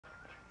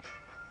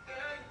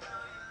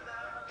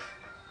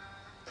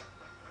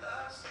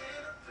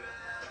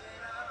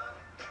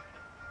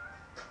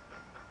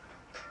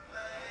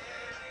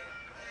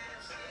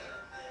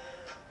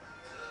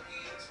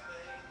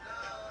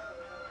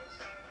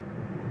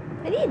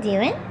are you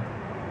doing?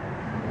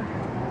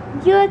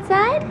 You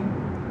outside?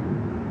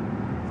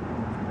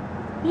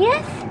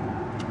 Yes?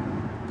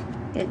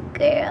 Good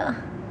girl.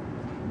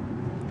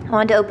 I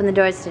wanted to open the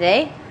doors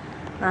today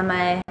on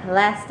my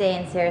last day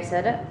in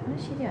Sarasota. What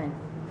is she doing?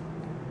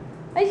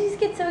 Why did you just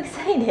get so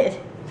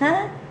excited?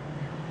 Huh?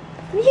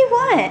 What do you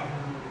want?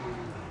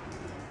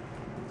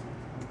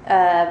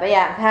 But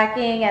yeah, I'm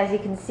packing, as you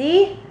can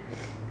see.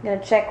 I'm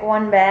gonna check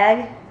one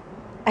bag.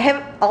 I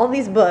have all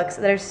these books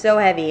that are so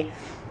heavy.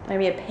 It's gonna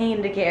be a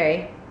pain to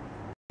carry.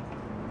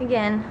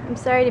 Again, I'm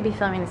sorry to be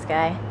filming the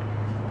sky,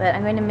 but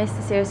I'm going to miss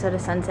the Sarasota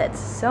sunsets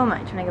so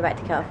much when I go back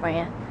to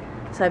California.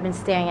 So I've been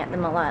staring at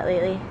them a lot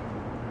lately.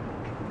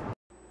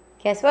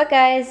 Guess what,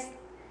 guys?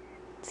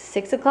 It's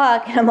 6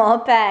 o'clock and I'm all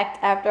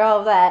packed after all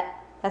of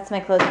that. That's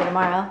my clothes for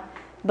tomorrow.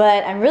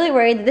 But I'm really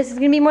worried that this is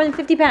gonna be more than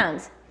 50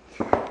 pounds.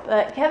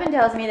 But Kevin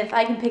tells me that if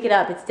I can pick it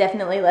up, it's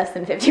definitely less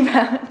than 50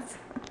 pounds.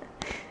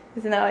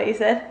 Isn't that what you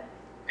said?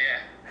 Yeah.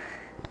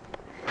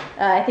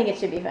 I think it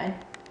should be fine.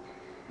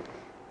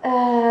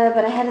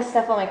 But I had to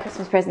stuff all my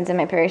Christmas presents in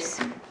my purse.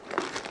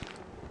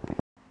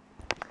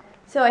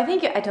 So I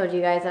think I told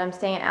you guys that I'm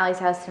staying at Allie's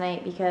house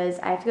tonight because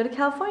I have to go to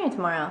California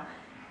tomorrow.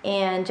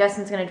 And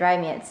Justin's gonna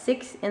drive me at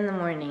 6 in the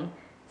morning.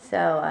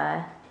 So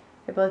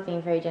they're both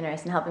being very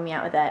generous and helping me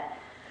out with that.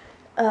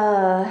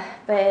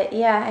 But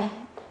yeah,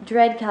 I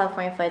dread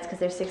California flights because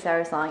they're 6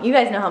 hours long. You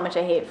guys know how much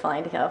I hate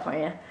flying to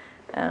California.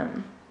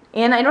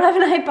 And I don't have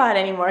an iPod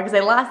anymore because I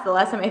lost the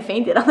last time I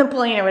fainted on the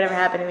plane or whatever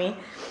happened to me.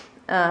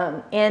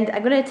 And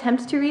I'm going to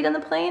attempt to read on the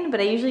plane,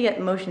 but I usually get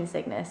motion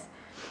sickness.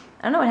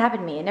 I don't know what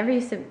happened to me. It never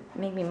used to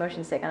make me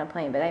motion sick on a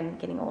plane, but I'm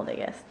getting old, I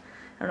guess.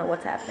 I don't know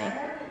what's happening.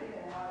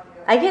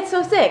 I get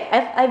so sick.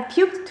 I've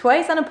puked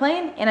twice on a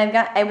plane, and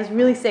I was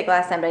really sick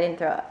last time, but I didn't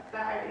throw up.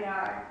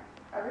 Yeah,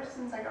 ever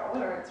since I got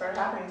older, it started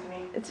happening to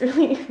me. It's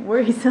really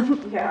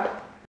worrisome. Yeah.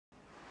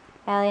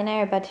 Allie and I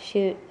are about to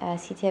shoot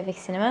CTFX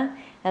Cinema.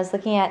 I was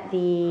looking at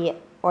the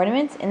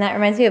ornaments, and that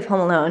reminds me of Home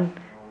Alone.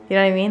 You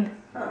know what I mean?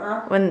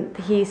 When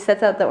he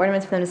sets out the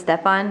ornaments for them to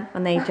step on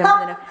when they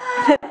jump in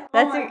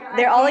the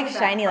they're all like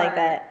shiny like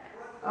that.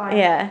 Oh,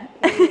 yeah.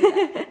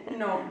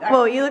 No.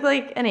 Well, you look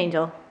like an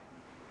angel.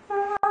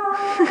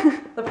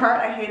 The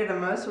part I hated the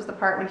most was the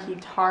part when he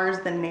tars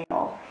the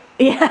nail.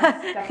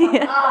 Yeah.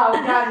 Oh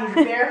god,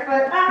 he's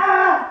barefoot.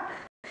 Ah!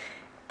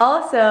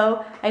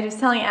 Also, I was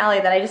telling Allie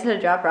that I just had to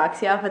drop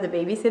Roxy off with a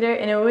babysitter,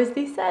 and it was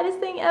the saddest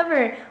thing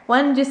ever.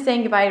 One, just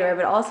saying goodbye to her,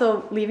 but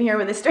also leaving her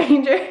with a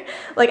stranger.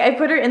 Like, I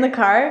put her in the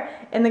car,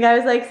 and the guy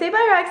was like, "Say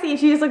bye, Roxy," and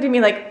she just looked at me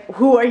like,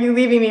 "Who are you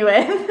leaving me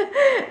with?"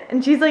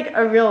 And she's like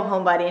a real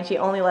homebody, and she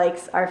only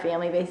likes our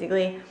family,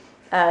 basically.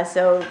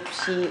 So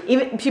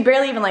she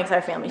barely even likes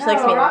our family. She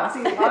likes me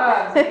Roxy the most.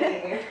 loves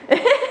me.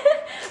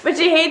 But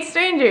she hates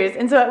strangers,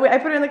 and so I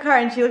put her in the car,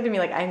 and she looked at me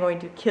like, "I'm going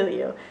to kill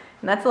you."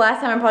 And that's the last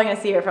time I'm probably going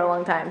to see her for a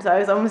long time, so I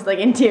was almost like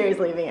in tears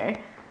leaving her.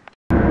 Good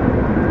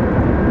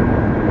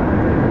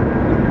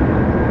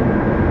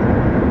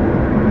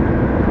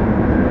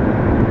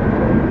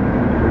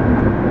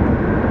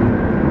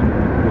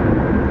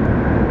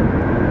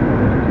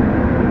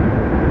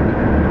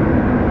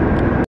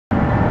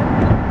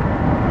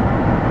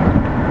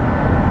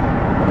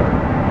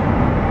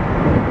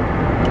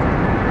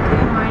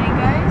morning,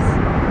 guys.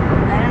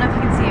 I don't know if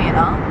you can see me at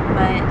all,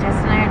 but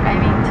Justin and I are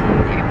driving to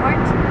the airport.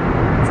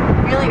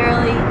 Really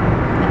early, I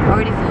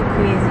already feel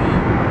queasy,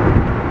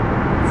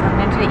 so I'm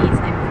gonna try to eat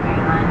something before I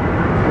go on.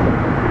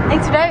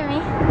 Thanks for driving me.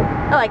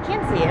 Oh, I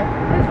can see you.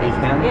 Perfect.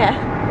 Yeah.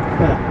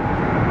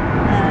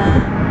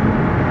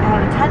 I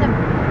have a ton of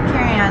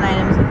carry-on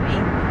items with me,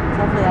 so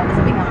hopefully that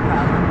doesn't become a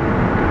problem.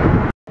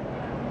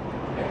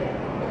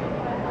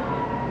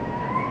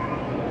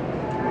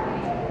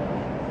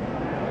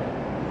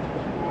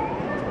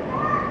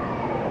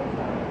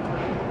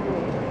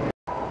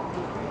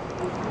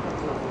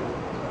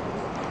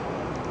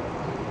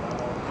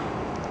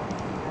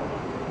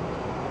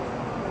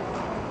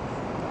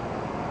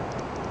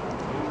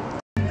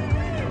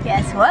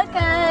 Guess what,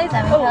 guys?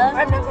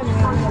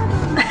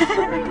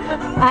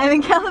 I'm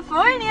in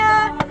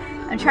California.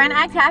 I'm trying to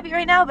act happy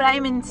right now, but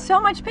I'm in so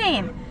much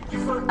pain.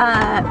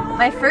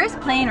 My first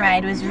plane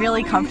ride was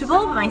really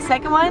comfortable, but my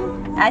second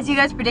one, as you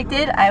guys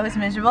predicted, I was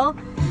miserable.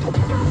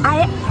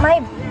 I'm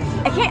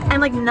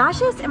like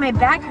nauseous and my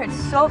back hurts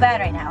so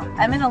bad right now.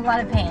 I'm in a lot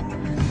of pain.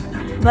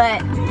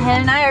 But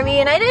Hannah and I are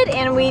reunited,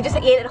 and we just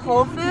ate at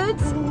Whole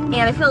Foods, and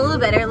I feel a little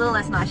better, a little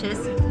less nauseous.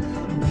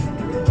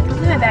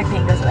 Hopefully my back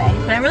pain goes away.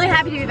 But I'm really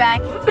happy to be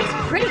back.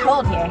 It's pretty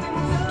cold here.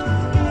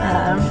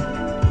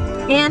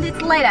 And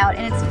it's light out,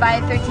 and it's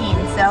 5:13,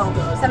 so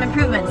some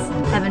improvements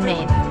have been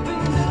made.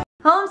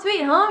 Home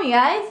sweet home, you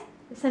guys.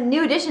 There's some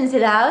new additions to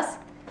the house.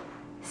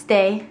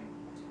 Stay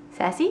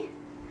sassy.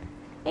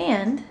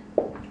 And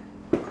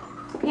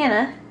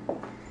Hannah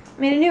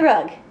made a new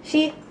rug.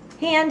 She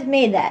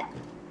hand-made that.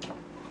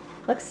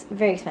 Looks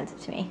very expensive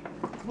to me.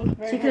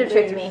 She could have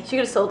tricked me. She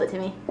could have sold it to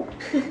me.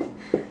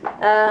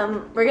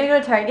 We're gonna go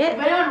to Target. If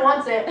anyone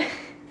wants it,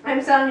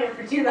 I'm selling it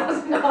for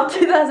 $2,000.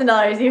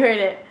 $2,000, you heard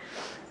it.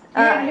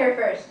 You heard it here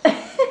first.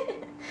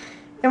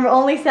 And we're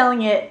only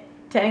selling it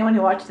to anyone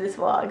who watched this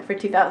vlog for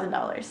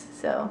 $2,000.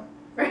 So.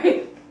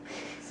 Right.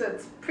 So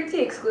it's pretty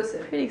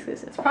exclusive. Pretty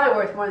exclusive. It's probably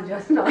worth more than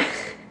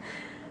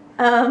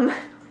 $2,000.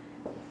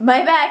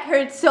 My back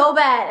hurts so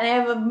bad, and I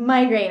have a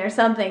migraine or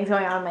something's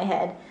going on in my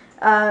head.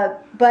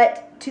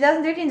 But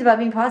 2013 is about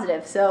being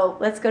positive, so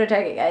let's go to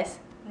Target, guys.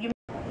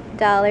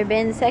 Dollar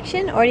bin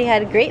section. Already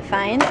had a great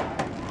find.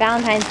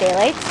 Valentine's Day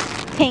lights.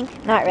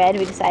 Pink, not red,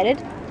 we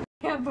decided.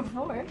 Yeah,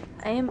 before.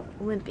 I am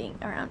limping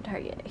around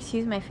Target.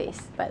 Excuse my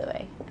face, by the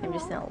way. I'm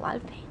just in a lot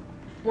of pain.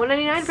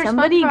 $1.99 for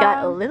Somebody SpongeBob.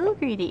 got a little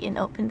greedy and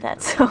opened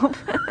that soap.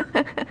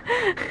 I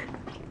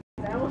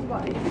almost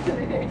bought it.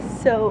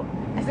 So,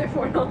 Is there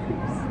 $4?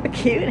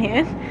 cute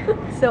hand.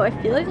 So I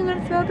feel like I'm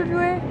gonna throw up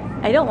everywhere.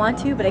 I don't want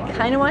to, but I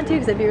kind of want to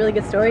because that'd be a really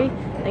good story.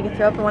 And I could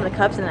throw up in one of the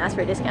cups and then ask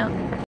for a discount.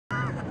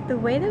 The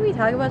way that we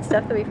talk about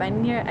stuff that we find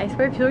in here, I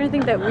swear people are gonna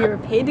think that we were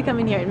paid to come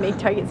in here and make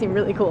Target seem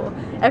really cool.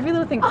 Every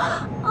little thing.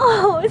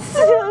 Oh, it's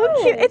so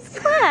cute. It's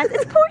glass.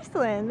 It's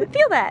porcelain.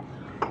 Feel that.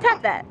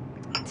 Tap that.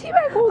 Tea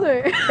bag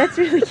holder. That's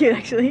really cute,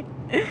 actually.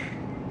 I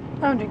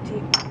don't drink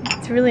tea.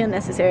 It's really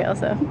unnecessary,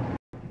 also.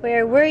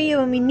 Where were you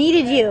when we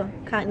needed you?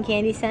 Cotton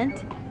candy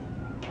scent.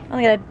 Oh,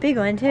 I got a big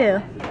one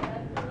too.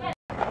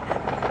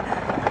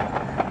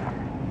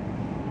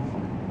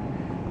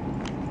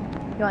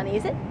 You want to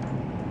use it?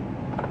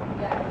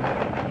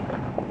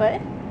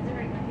 What?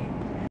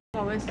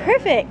 Almost.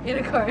 Perfect. In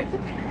a cart.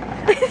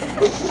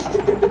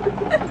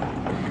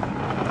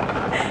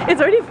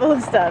 It's already full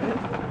of stuff.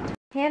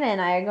 Hannah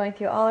and I are going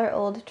through all our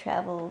old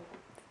travel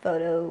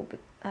photo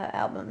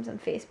albums on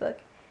Facebook.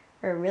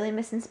 We're really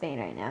missing Spain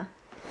right now.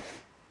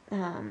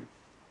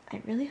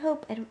 I really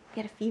hope I don't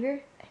get a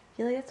fever. I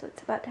feel like that's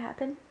what's about to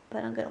happen,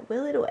 but I'm gonna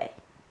will it away.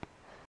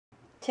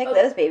 Check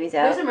those babies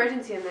out. There's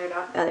emergency in there,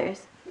 Doc.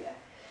 Others. Yeah. I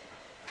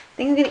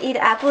think I'm gonna eat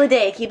an apple a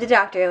day, keep the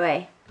doctor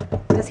away.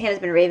 Because Hannah's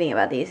been raving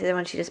about these. These are the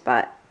ones she just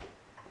bought.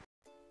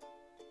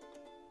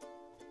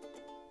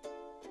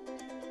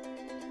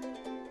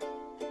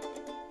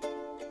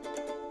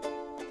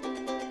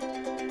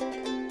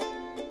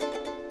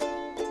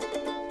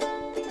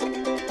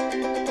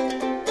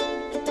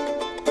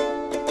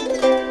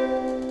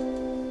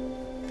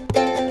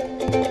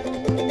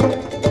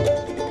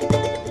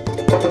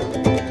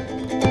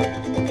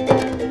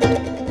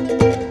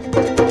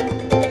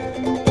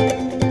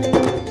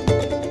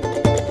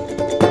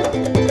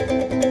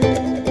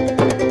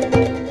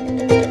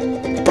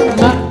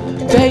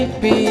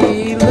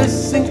 Baby,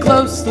 listen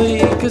closely,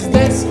 cause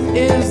this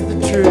is the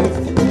truth.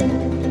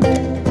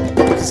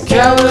 'Cause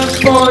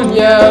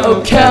California,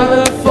 oh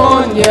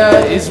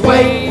California is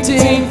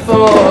waiting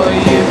for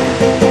you.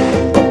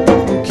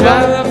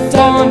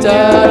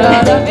 California,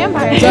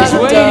 is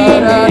waiting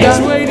for you.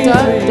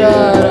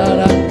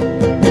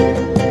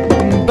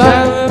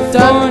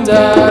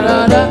 California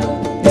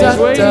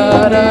is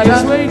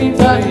waiting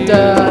for you.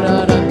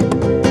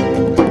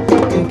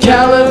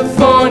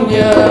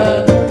 California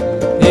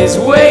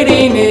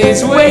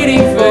is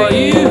waiting for